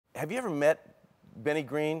have you ever met Benny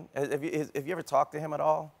Green? Have you ever talked to him at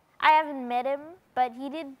all? I haven't met him, but he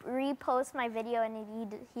did repost my video, and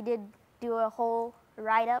he did do a whole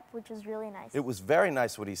write-up, which was really nice. It was very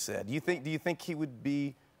nice what he said. Do you think he would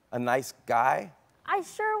be a nice guy? I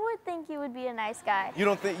sure would think he would be a nice guy. You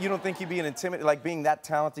don't think he'd be an intimidating, like being that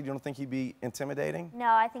talented, you don't think he'd be intimidating? No,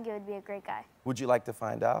 I think it would be a great guy. Would you like to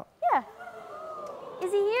find out? Yeah.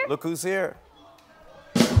 Is he here? Look who's here.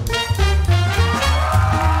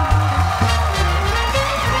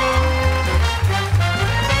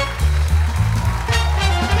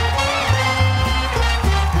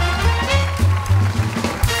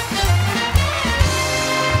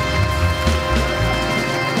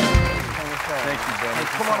 Thank you, Benny. Hey,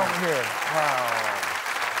 come on over here. Wow.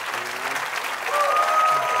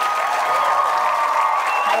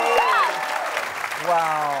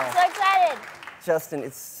 Wow. I'm so excited. Justin,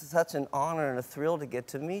 it's such an honor and a thrill to get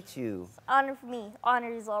to meet you. Honor for me.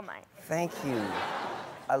 Honor is all mine. Thank you.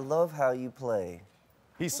 I love how you play.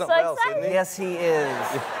 He's something else, isn't he? Yes, he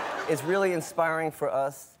is. It's really inspiring for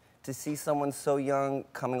us to see someone so young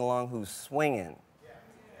coming along who's swinging.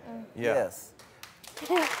 Yeah. Yes.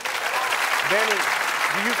 Benny,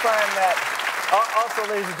 do you find that, also,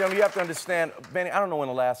 ladies and gentlemen, you have to understand, Benny, I don't know when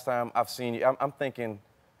the last time I've seen you. I'm thinking.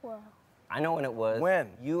 Wow. I know when it was. When?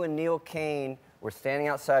 You and Neil Kane were standing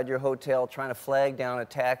outside your hotel trying to flag down a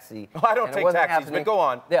taxi. Oh, I don't take taxis, but go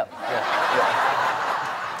on. Yeah.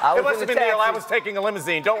 It must have been Neil. I was taking a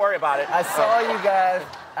limousine. Don't worry about it. I saw you guys.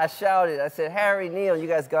 I shouted. I said, Harry, Neil, you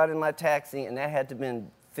guys got in my taxi, and that had to have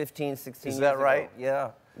been 15, 16 years ago. Is that right?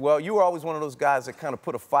 Yeah. Well, you were always one of those guys that kind of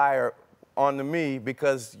put a fire onto me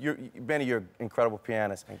because Benny, you're an incredible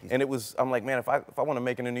pianist. Thank you. And I'm like, man, if I want to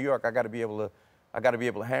make it in New York, I got to be able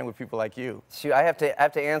to hang with people like you. Shoot, I have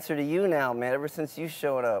to answer to you now, man. Ever since you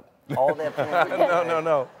showed up, all that.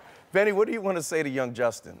 No. Benny, what do you want to say to young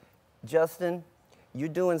Justin? Justin, you're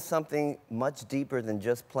doing something much deeper than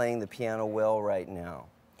just playing the piano well right now.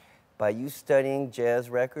 By you studying jazz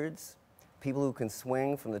records, people who can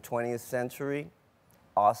swing from the 20th century,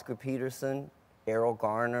 Oscar Peterson, Errol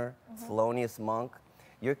Garner, Thelonious Monk,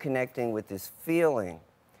 you're connecting with this feeling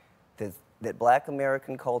that Black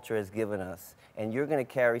American culture has given us, and you're going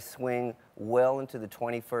to carry swing well into the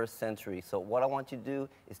 21st century. So what I want you to do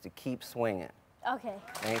is to keep swinging. Okay.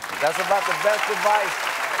 Thank you. That's about the best advice.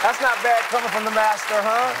 That's not bad coming from the master,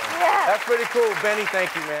 huh? Yeah. That's pretty cool. Benny,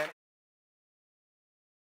 thank you, man.